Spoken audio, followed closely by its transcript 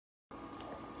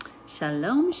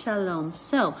Shalom, shalom.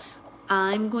 So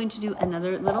I'm going to do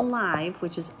another little live,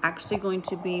 which is actually going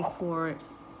to be for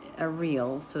a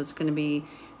reel. So it's going to be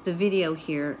the video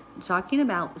here talking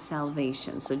about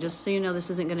salvation. So just so you know, this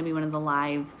isn't going to be one of the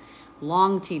live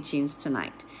long teachings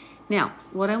tonight. Now,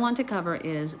 what I want to cover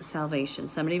is salvation.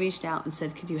 Somebody reached out and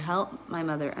said, could you help my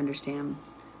mother understand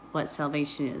what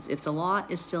salvation is? If the law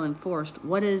is still enforced,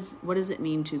 what does it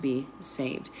mean to be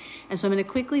saved? And so I'm going to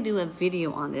quickly do a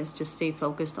video on this. Just stay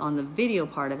focused on the video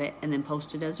part of it and then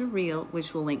post it as a reel,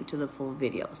 which will link to the full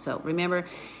video. So remember,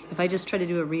 if I just try to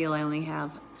do a reel, I only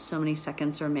have so many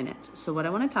seconds or minutes. So what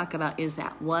I want to talk about is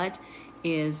that what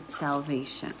is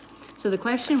salvation? So the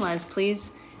question was,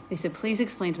 they said, please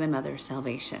explain to my mother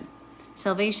salvation.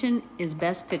 Salvation is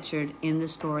best pictured in the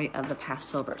story of the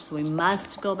Passover. So we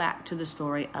must go back to the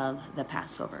story of the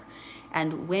Passover.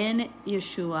 And when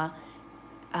Yeshua,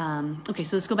 so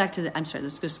let's go back to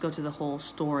let's just go to the whole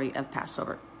story of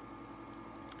Passover.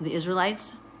 The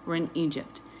Israelites were in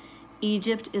Egypt.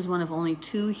 Egypt is one of only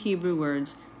two Hebrew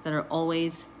words that are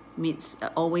always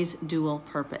dual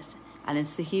purpose. And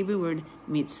it's the Hebrew word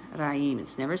mitzrayim.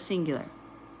 It's never singular.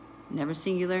 Never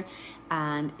singular,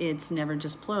 and it's never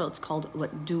just plural. It's called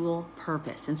dual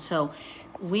purpose. And so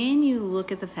when you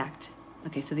look at the fact,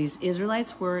 so these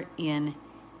Israelites were in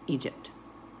Egypt.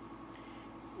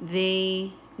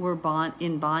 They were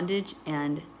in bondage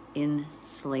and in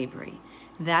slavery.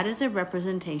 That is a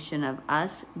representation of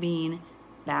us being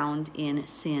bound in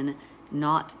sin,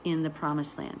 not in the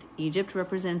promised land. Egypt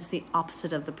represents the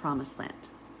opposite of the promised land.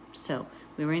 So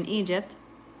we were in Egypt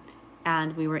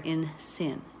and we were in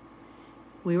sin.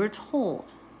 We were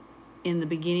told in the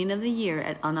beginning of the year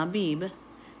at Anabib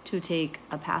to take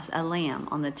a lamb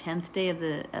on the 10th day of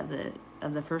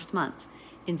the first month.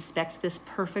 Inspect this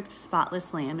perfect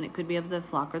spotless lamb, and it could be of the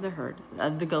flock or the herd,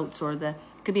 the goats, or it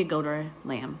could be a goat or a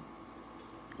lamb.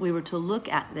 We were to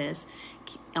look at this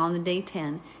on the day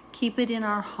 10, keep it in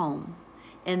our home,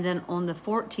 and then on the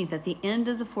 14th, at the end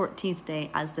of the 14th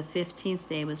day, as the 15th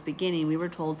day was beginning, we were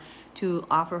told to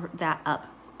offer that up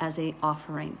as a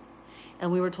offering.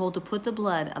 And we were told to put the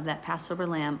blood of that Passover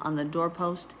lamb on the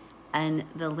doorpost and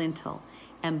the lintel.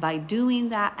 And by doing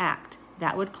that act,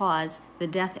 that would cause the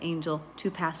death angel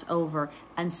to pass over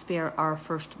and spare our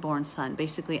firstborn son,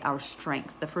 basically our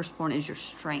strength. The firstborn is your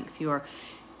strength, they're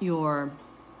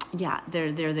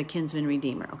the kinsman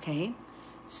redeemer, okay?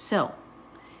 So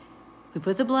we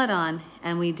put the blood on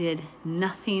and we did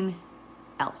nothing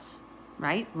else,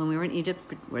 right? When we were in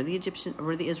Egypt, we're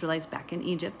the Israelites back in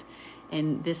Egypt.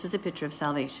 And this is a picture of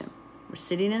salvation. We're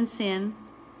sitting in sin.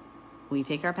 We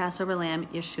take our Passover lamb,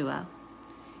 Yeshua.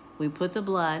 We put the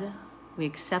blood. We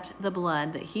accept the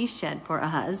blood that he shed for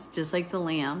us, just like the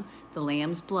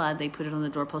lamb's blood. They put it on the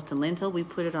doorpost and lintel. We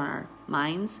put it on our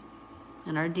minds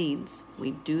and our deeds.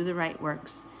 We do the right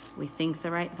works. We think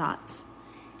the right thoughts.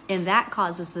 And that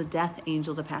causes the death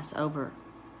angel to pass over.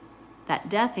 That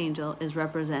death angel is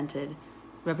representative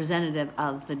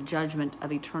of the judgment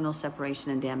of eternal separation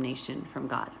and damnation from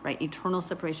God, right? Eternal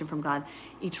separation from God,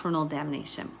 eternal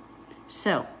damnation.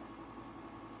 So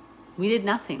we did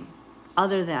nothing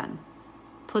other than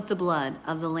put the blood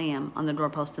of the lamb on the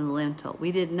doorpost and the lintel.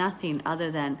 We did nothing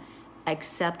other than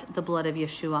accept the blood of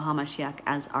Yeshua HaMashiach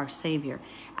as our Savior.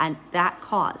 And that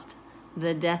caused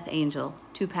the death angel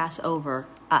to pass over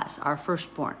us, our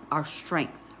firstborn, our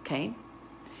strength, okay?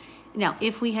 Now,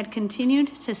 if we had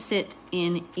continued to sit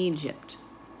in Egypt,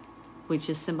 which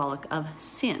is symbolic of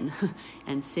sin,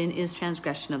 and sin is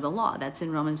transgression of the law. That's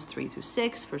in Romans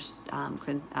 3-6, 1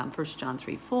 John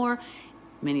 3-4,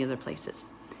 many other places.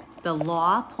 The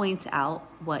law points out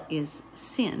what is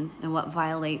sin and what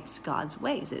violates God's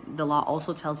ways. The law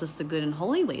also tells us the good and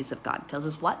holy ways of God. It tells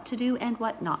us what to do and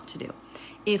what not to do.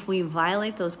 If we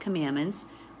violate those commandments,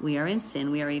 we are in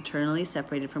sin. We are eternally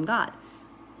separated from God,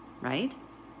 right?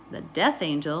 The death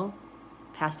angel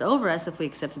passed over us. If we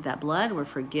accepted that blood, we're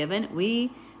forgiven.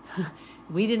 We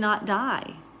did not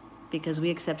die because we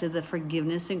accepted the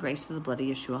forgiveness and grace of the blood of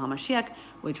Yeshua HaMashiach,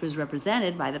 which was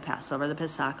represented by the Passover, the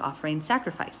Pesach offering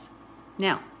sacrifice.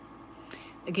 Now,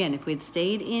 again, if we had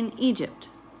stayed in Egypt,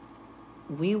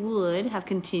 we would have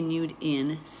continued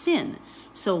in sin.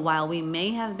 So while we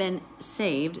may have been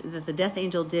saved, that the death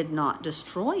angel did not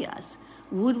destroy us,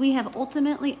 would we have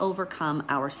ultimately overcome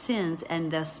our sins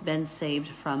and thus been saved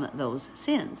from those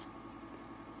sins?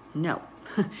 No.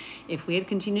 If we had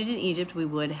continued in Egypt, we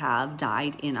would have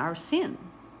died in our sin.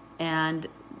 And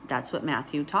that's what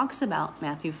Matthew talks about.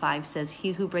 Matthew 5 says,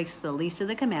 he who breaks the least of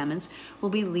the commandments will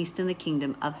be least in the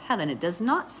kingdom of heaven. It does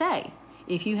not say,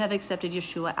 if you have accepted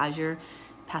Yeshua as your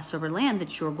Passover lamb,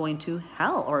 that you're going to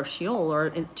hell or Sheol or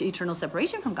to eternal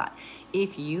separation from God.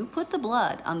 If you put the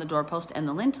blood on the doorpost and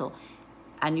the lintel,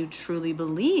 and you truly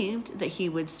believed that he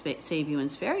would save you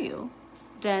and spare you,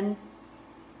 then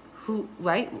who,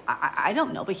 right? I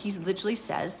don't know, but he literally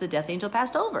says the death angel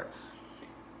passed over.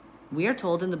 We are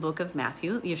told in the book of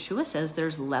Matthew, Yeshua says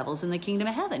there's levels in the kingdom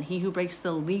of heaven. He who breaks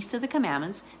the least of the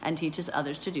commandments and teaches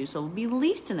others to do so will be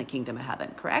least in the kingdom of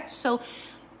heaven, correct? So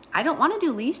I don't want to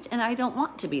do least, and I don't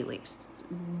want to be least.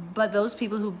 But those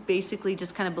people who basically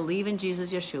just kind of believe in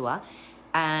Jesus, Yeshua,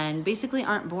 and basically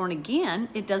aren't born again,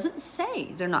 it doesn't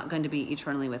say they're not going to be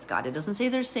eternally with God. It doesn't say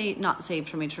they're not saved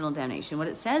from eternal damnation. What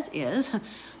it says is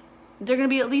they're going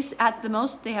to be, at least at the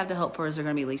most they have to hope for, is they're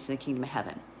going to be least in the kingdom of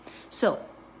heaven. So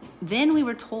then we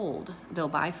were told, though,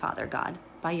 by Father God,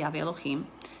 by Yahweh Elohim,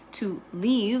 to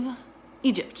leave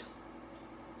Egypt.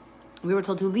 We were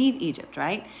told to leave Egypt,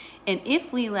 right? And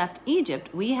if we left Egypt,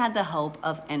 we had the hope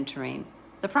of entering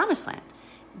the promised land.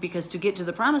 Because to get to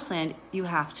the promised land, you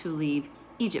have to leave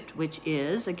Egypt, which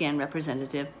is, again,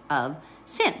 representative of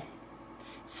sin.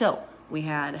 So we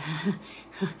had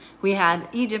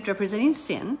Egypt representing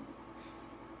sin.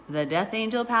 The death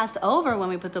angel passed over when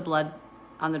we put the blood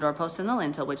on the doorpost and the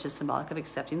lintel, which is symbolic of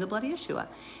accepting the blood of Yeshua.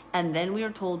 And then we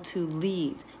are told to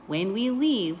leave. When we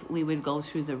leave, we would go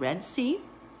through the Red Sea.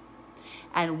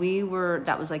 And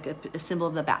that was like a symbol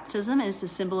of the baptism, and it's a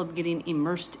symbol of getting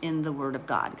immersed in the Word of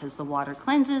God, because the water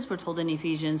cleanses. We're told in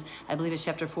Ephesians, I believe it's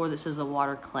chapter 4, that says the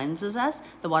water cleanses us.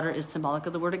 The water is symbolic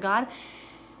of the Word of God.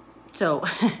 So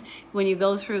when you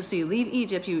go through, so you leave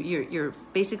Egypt, you're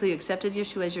basically accepted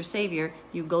Yeshua as your Savior.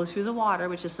 You go through the water,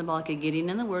 which is symbolic of getting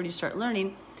in the Word. You start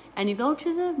learning, and you go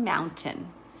to the mountain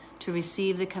to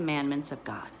receive the commandments of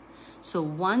God. So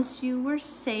once you were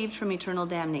saved from eternal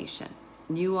damnation,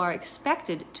 you are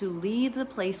expected to leave the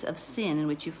place of sin in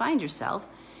which you find yourself,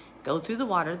 go through the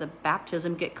water, the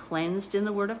baptism, get cleansed in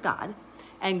the Word of God,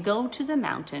 and go to the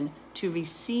mountain to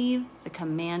receive the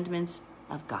commandments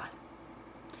of God.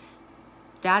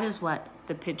 That is what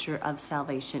the picture of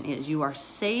salvation is. You are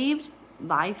saved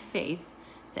by faith,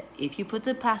 that if you put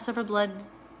the Passover blood,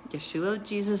 Yeshua,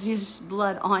 Jesus'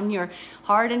 blood on your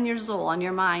heart and your soul, on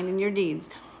your mind and your deeds,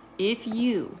 if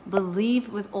you believe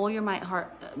with all your might,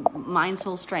 heart, mind,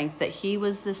 soul, strength that he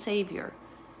was the Savior,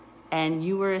 and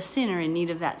you were a sinner in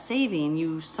need of that saving,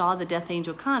 you saw the death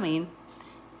angel coming,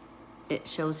 it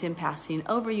shows him passing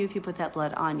over you if you put that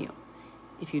blood on you.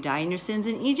 If you die in your sins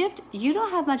in Egypt, you don't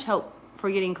have much hope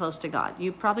for getting close to God.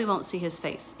 You probably won't see his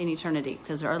face in eternity,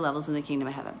 because there are levels in the kingdom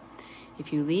of heaven.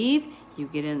 If you leave, you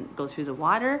go through the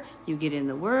water, you get in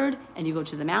the Word, and you go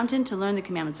to the mountain to learn the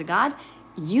commandments of God,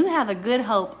 you have a good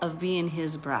hope of being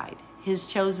his bride, his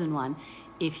chosen one,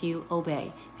 if you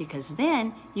obey, because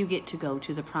then you get to go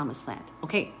to the promised land.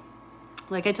 Okay,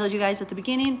 like I told you guys at the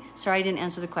beginning, sorry I didn't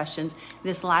answer the questions.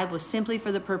 This live was simply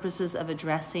for the purposes of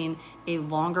addressing a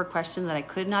longer question that I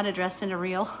could not address in a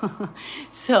reel.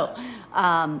 So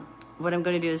what I'm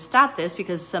going to do is stop this,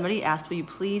 because somebody asked, will you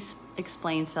please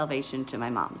explain salvation to my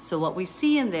mom? So what we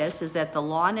see in this is that the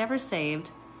law never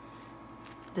saved.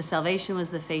 The salvation was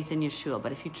the faith in Yeshua.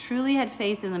 But if you truly had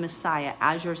faith in the Messiah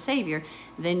as your Savior,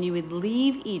 then you would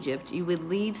leave Egypt, you would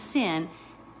leave sin,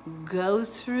 go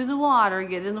through the water,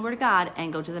 get in the Word of God,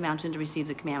 and go to the mountain to receive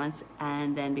the commandments,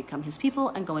 and then become his people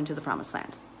and go into the promised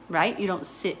land, right? You don't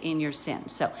sit in your sin.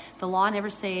 So the law never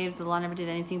saved, the law never did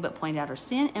anything but point out our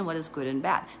sin and what is good and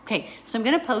bad. Okay, so I'm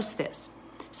going to post this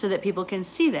so that people can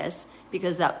see this,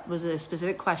 because that was a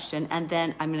specific question, and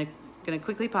then I'm going to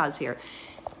quickly pause here.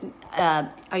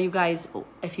 Are you guys,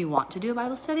 if you want to do a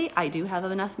Bible study, I do have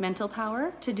enough mental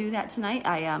power to do that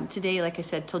tonight. Today, like I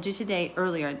said, told you today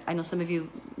earlier, I know some of you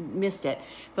missed it,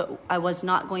 but I was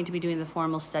not going to be doing the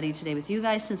formal study today with you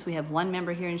guys, since we have one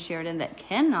member here in Sheridan that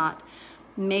cannot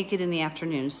make it in the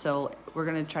afternoon. So we're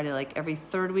going to try to, like, every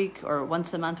third week or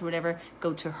once a month or whatever,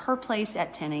 go to her place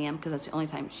at 10 a.m. because that's the only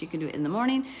time she can do it in the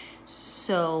morning.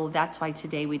 So that's why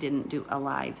today we didn't do a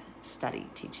live study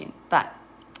teaching. But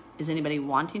is anybody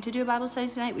wanting to do a Bible study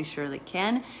tonight? We surely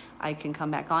can. I can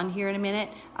come back on here in a minute,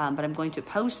 but I'm going to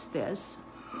post this.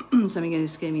 So I'm going to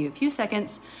just give you a few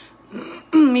seconds.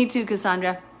 Me too,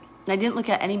 Cassandra. I didn't look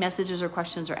at any messages or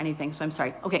questions or anything, so I'm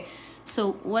sorry. Okay,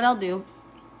 so what I'll do,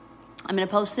 I'm going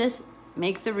to post this,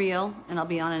 make the reel, and I'll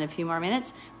be on in a few more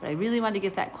minutes. But I really wanted to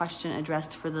get that question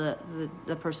addressed for the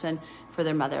person, for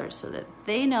their mother, so that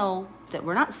they know that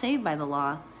we're not saved by the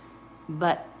law,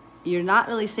 but you're not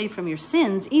really saved from your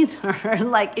sins either.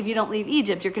 Like, if you don't leave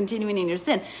Egypt, you're continuing in your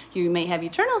sin. You may have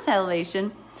eternal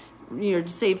salvation. You're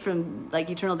saved from, like,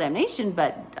 eternal damnation,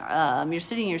 but you're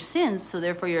sitting in your sins, so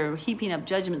therefore you're heaping up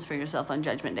judgments for yourself on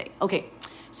Judgment Day. Okay,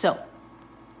 so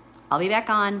I'll be back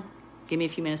on. Give me a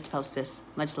few minutes to post this.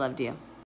 Much love to you.